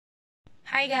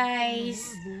Hi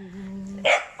guys.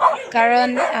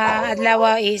 Karon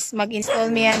adlaw is mag-install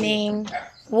mi ning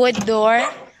wood door,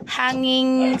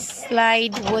 hanging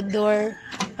slide wood door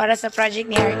para sa project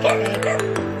ni architect.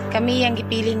 Kami ang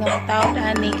gipili nga matawd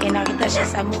ani kay nakita siya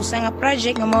sa musa nga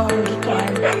project nga mao ang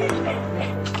gikuan.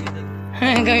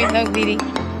 Gamit lang bili.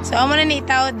 So amo na ni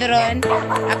itawd ron.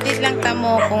 Update lang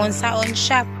tamo kung unsaon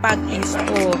siya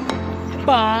pag-install.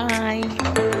 Bye.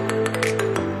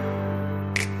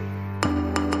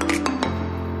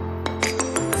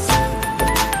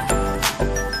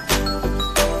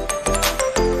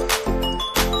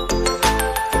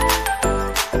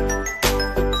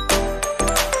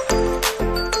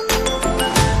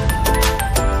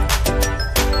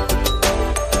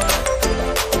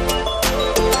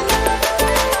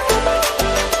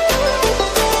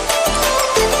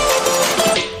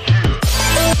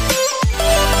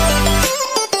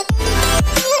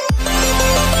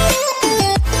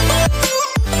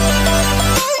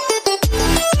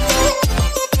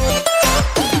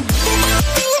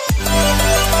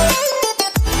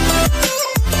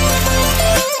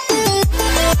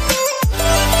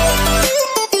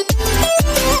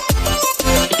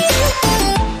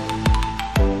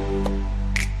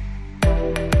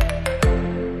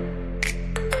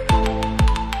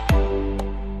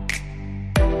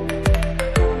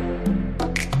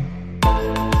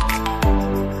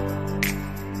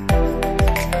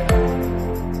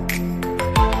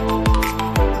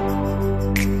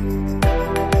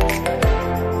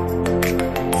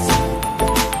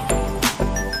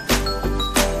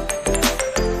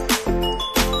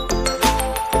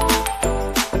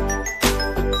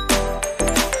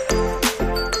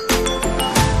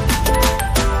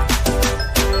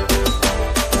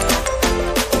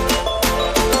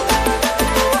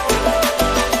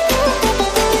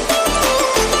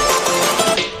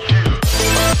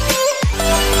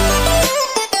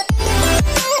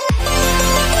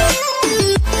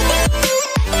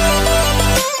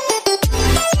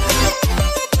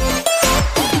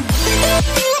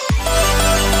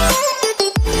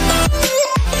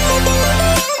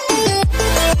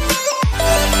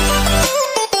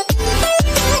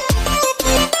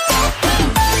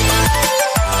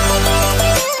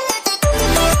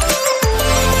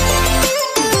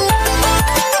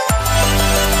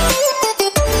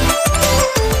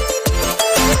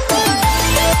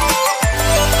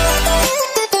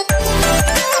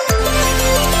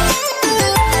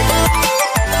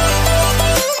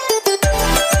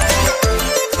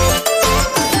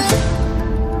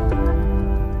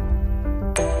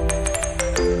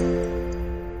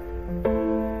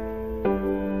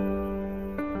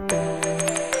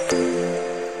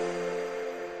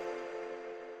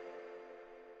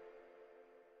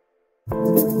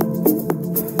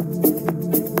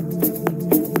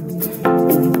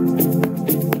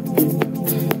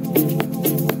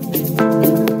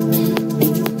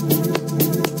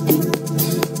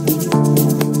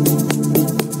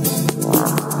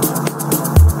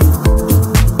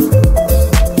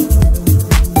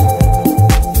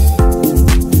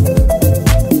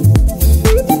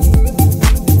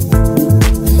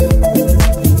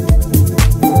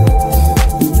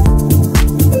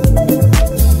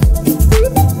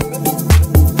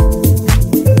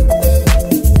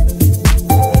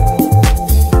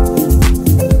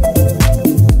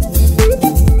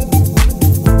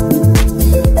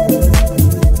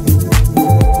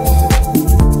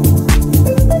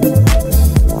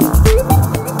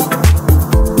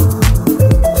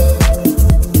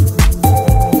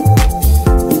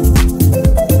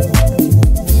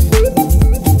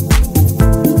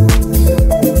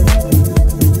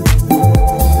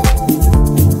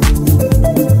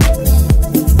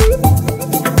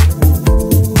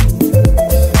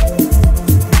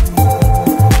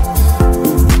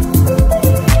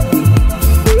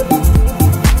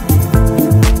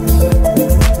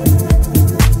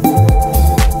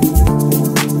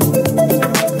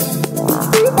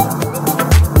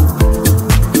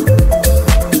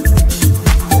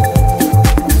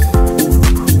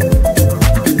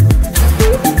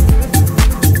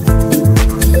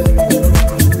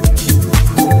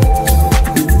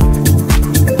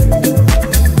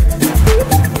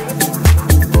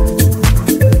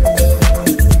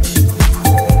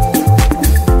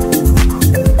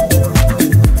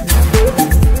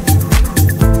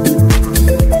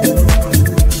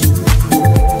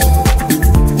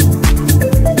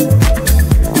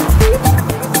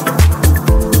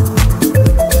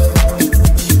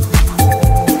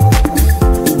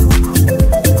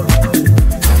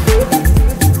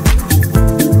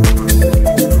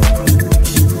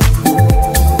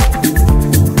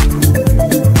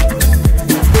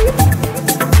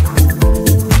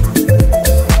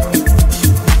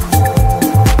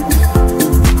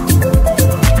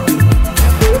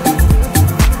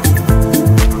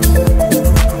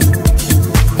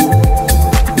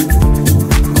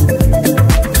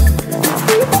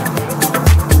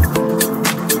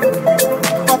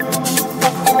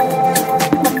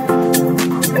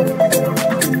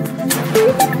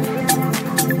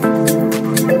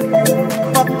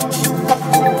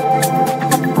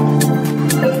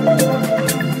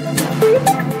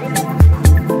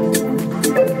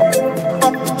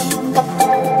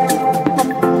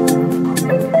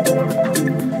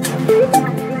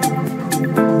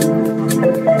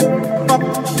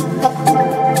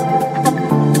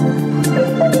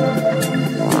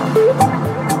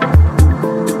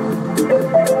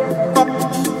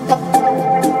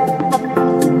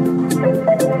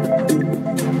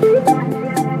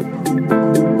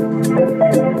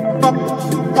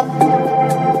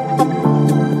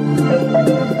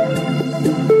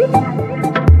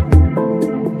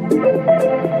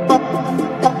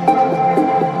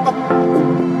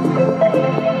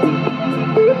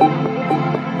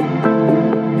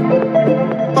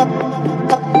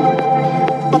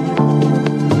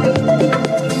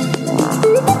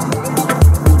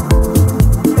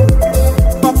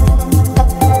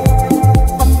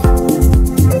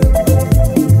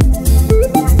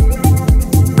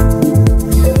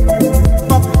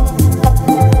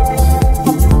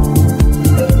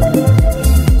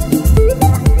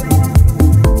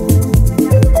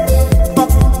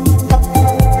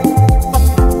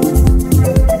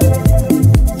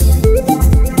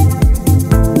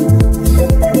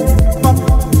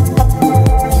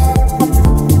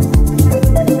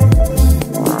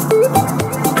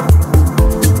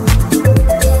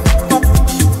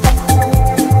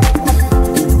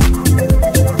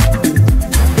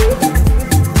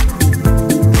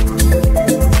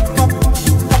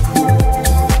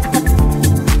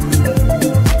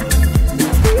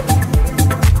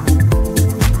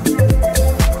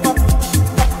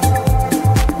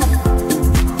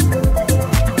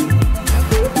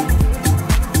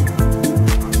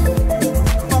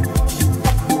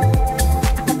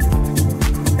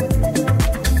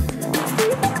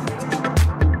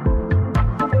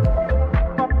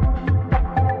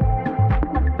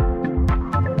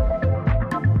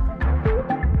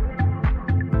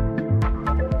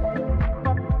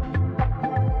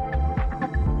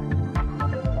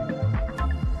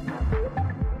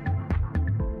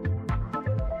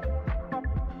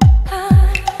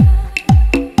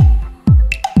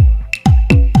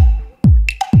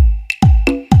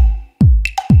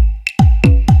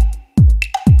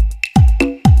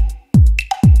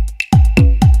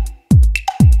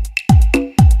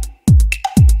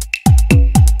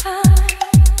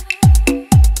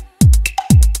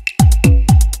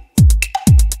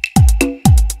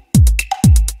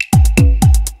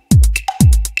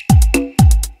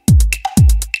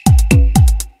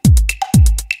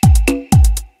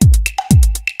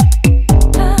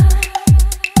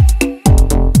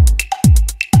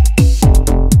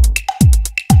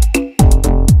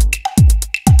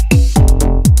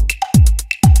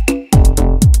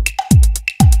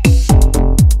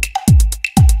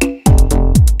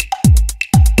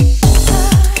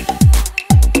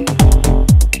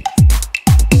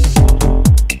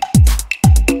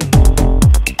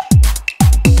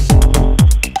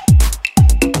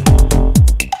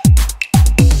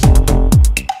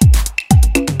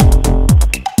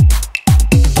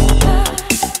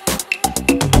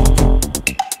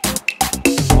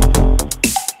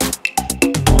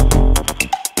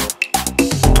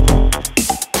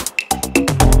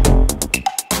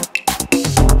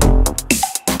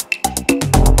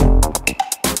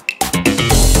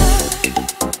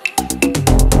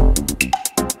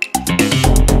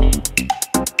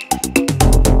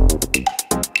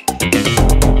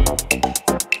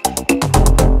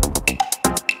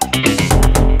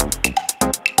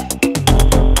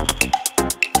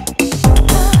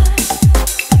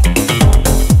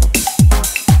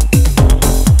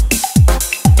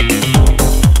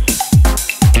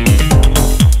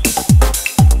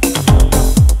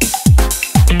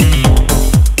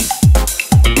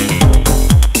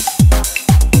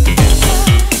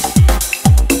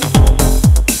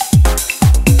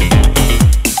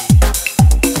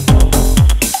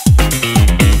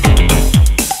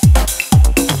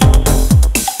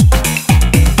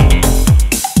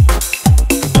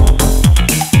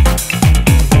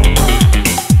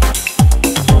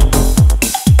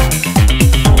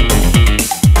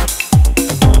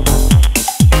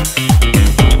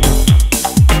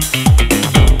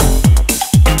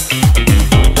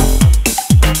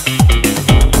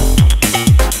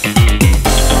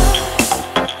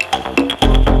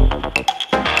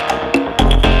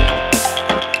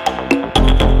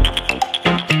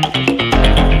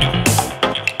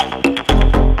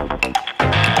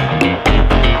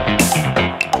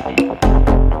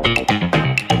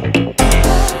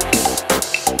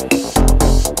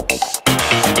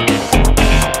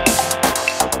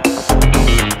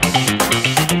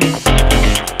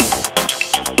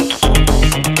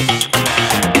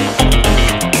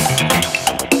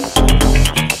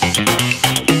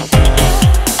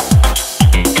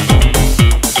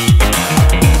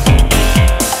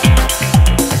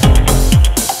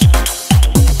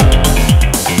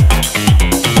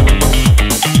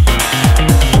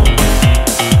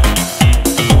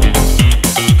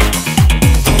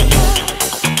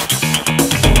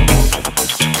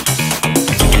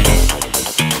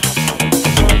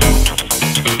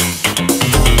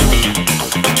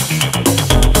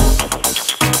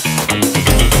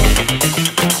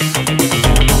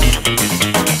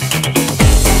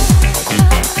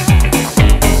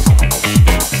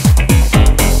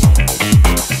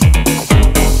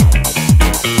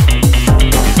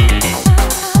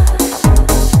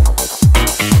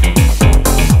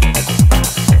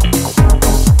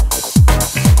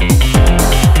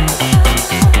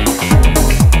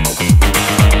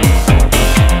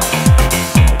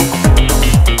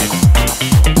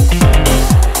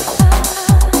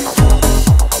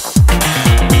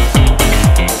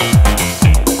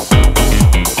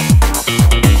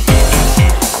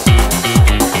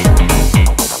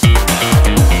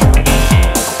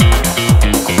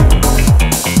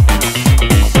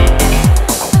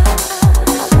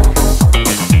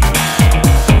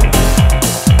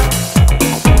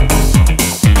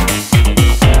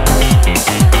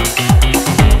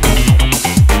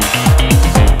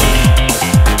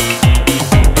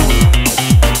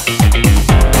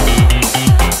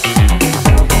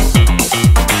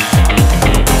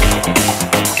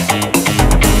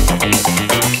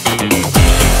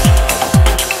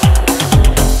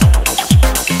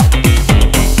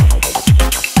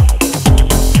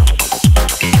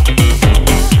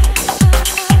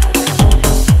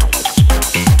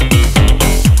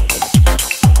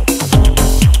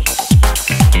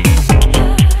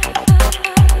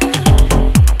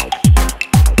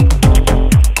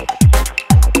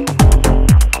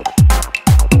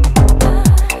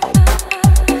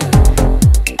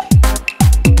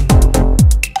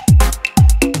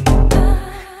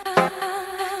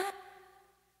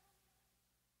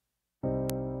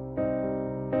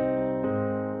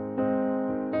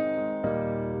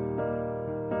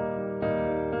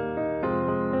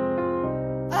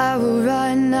 I will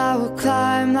run, I will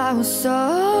climb, I will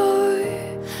soar.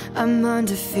 I'm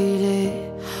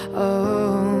undefeated,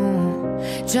 oh.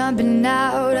 Jumping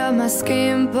out of my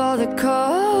skin, pull the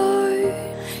cord.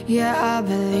 Yeah, I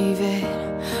believe it.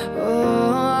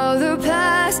 Oh, the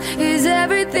past is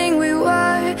everything we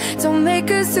were. Don't make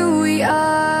us who we are.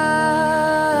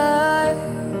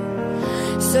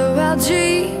 So I'll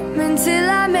dream until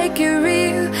I make it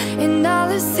real, and all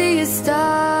I see is stars.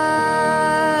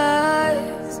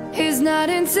 It's not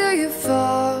until you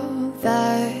fall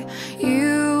that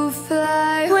you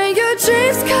fly. When your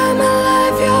dreams come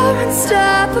alive, you're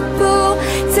unstoppable.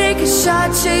 Take a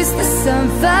shot, chase the sun,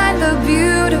 find the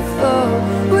beautiful.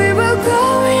 We will go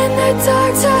in the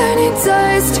dark, turning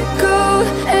dust to gold,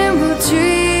 and we'll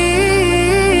dream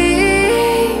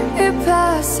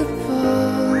impossible.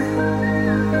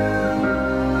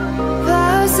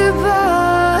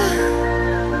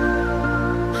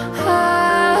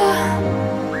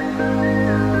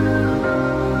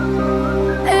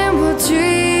 And we'll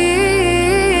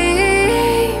dream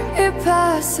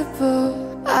impossible.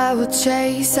 I will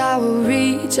chase, I will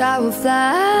reach, I will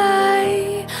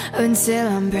fly until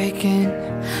I'm breaking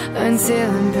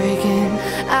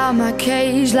out my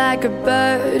cage like a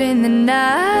bird in the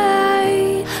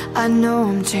night. I know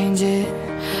I'm changing,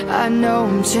 I know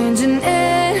I'm changing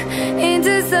it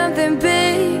into something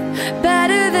big,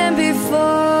 better than before.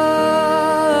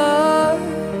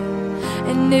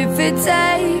 And if it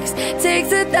takes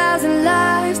 1,000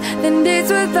 lives, then it's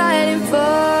worth fighting for.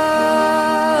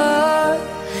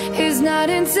 It's not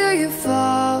until you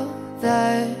fall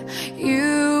that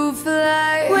you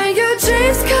fly. When your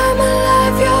dreams come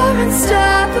alive, you're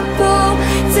unstoppable.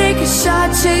 Take a shot,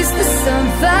 chase the sun,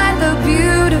 find the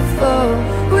beautiful.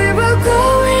 We will go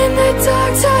in the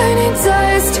dark, turning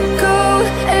dust to gold,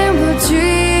 and we'll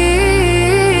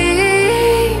dream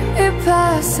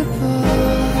impossible.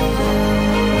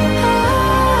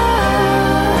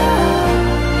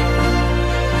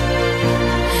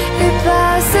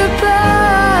 Impossible.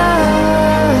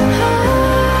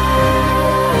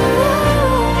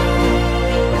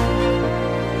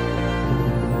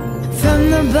 From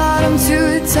the bottom to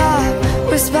the top,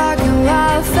 we're sparking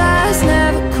wild fast.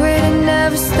 Never quit and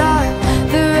never stop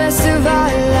the rest of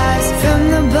our lives. From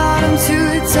the bottom to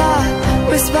the top,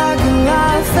 we're sparking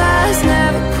wild fast.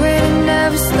 Never quit and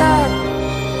never stop.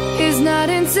 It's not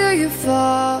until you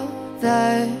fall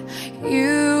that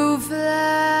you fly.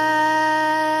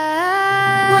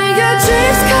 When your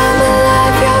dreams come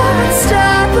alive, you're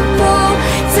unstoppable.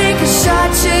 Take a shot,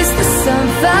 chase the sun,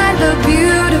 find the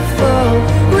beautiful.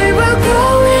 We will go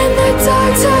in the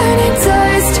dark, turning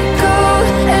dust to gold,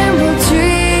 and we'll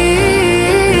dream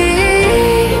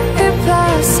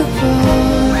impossible.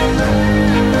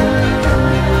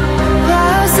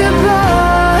 Possible.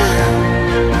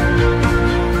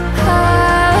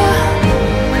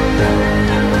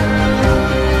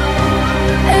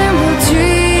 And we'll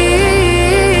dream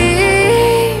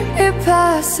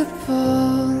impossible.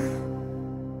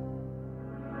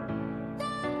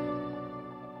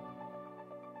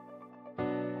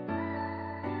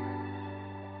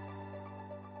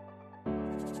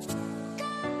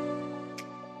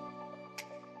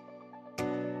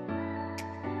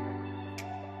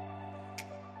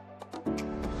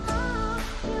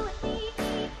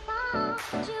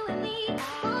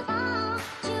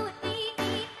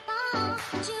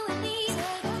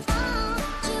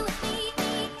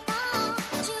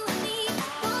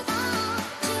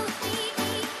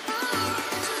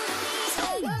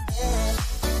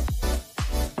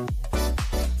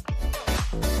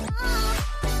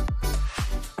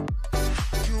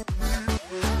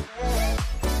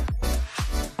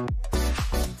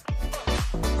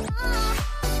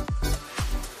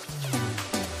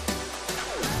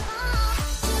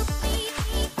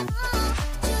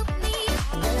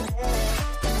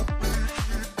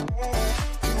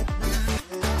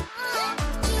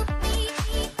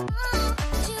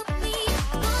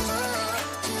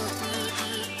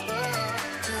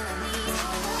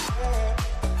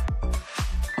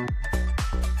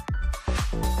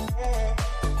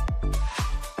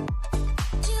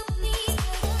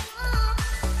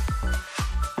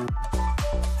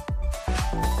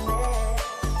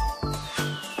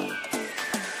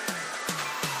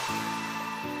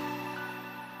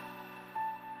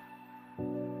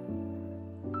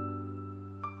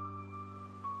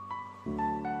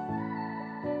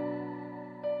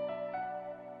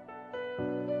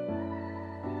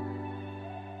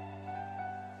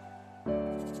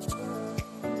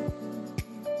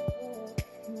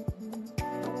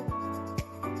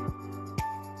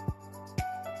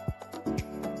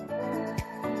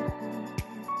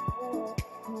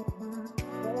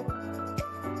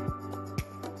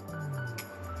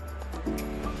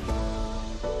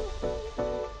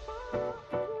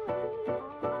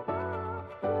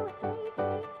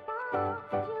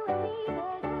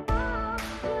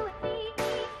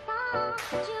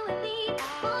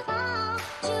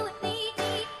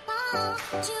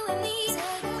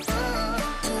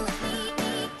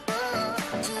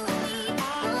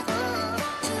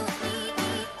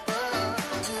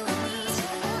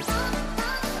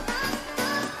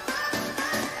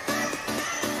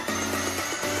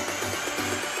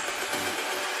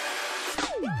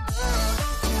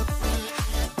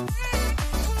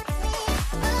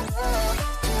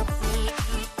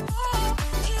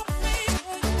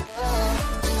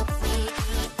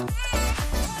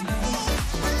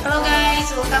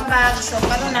 bag. So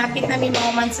karon napit na mi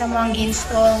man sa mga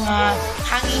install nga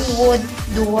hanging wood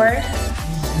door.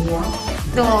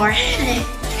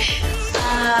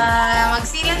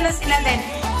 Magsilan na sila din.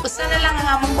 Usa na lang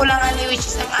ang among kulang ani which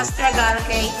is ang astragal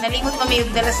kay nalimot pa may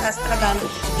dala sa astragal.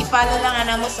 Ipalo lang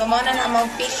ana mo so mao na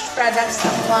among finished products sa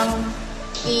among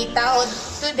itaod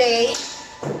today,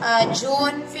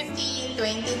 June 15,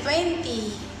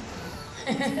 2020.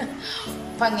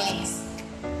 Pangex.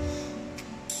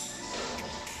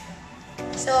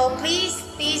 So please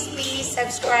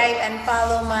subscribe and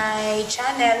follow my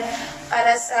channel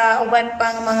para sa uban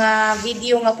pang mga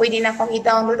video nga pwede na akong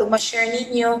i-download o ma-share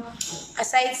ninyo.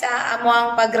 Aside sa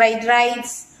amuang pag-ride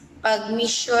rides,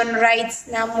 pag-mission rides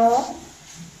na mo,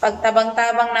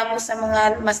 pagtabang-tabang na mo sa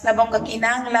mga mas nabang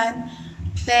kakinahanglan,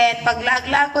 then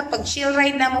paglag-lakot, pag-chill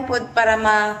ride na mo po para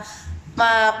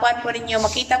mapuan po ninyo,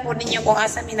 makita po ninyo kung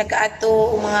asa mi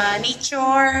nagkaato mga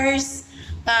natures,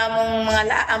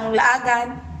 among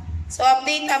laagan. So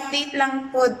update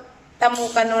lang po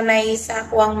tamo kanunay sa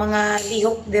kuwang mga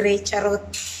lihok dire charot.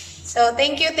 So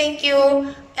thank you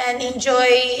and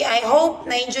enjoy. I hope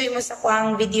na enjoy mo sa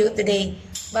kuwang video today.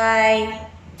 Bye.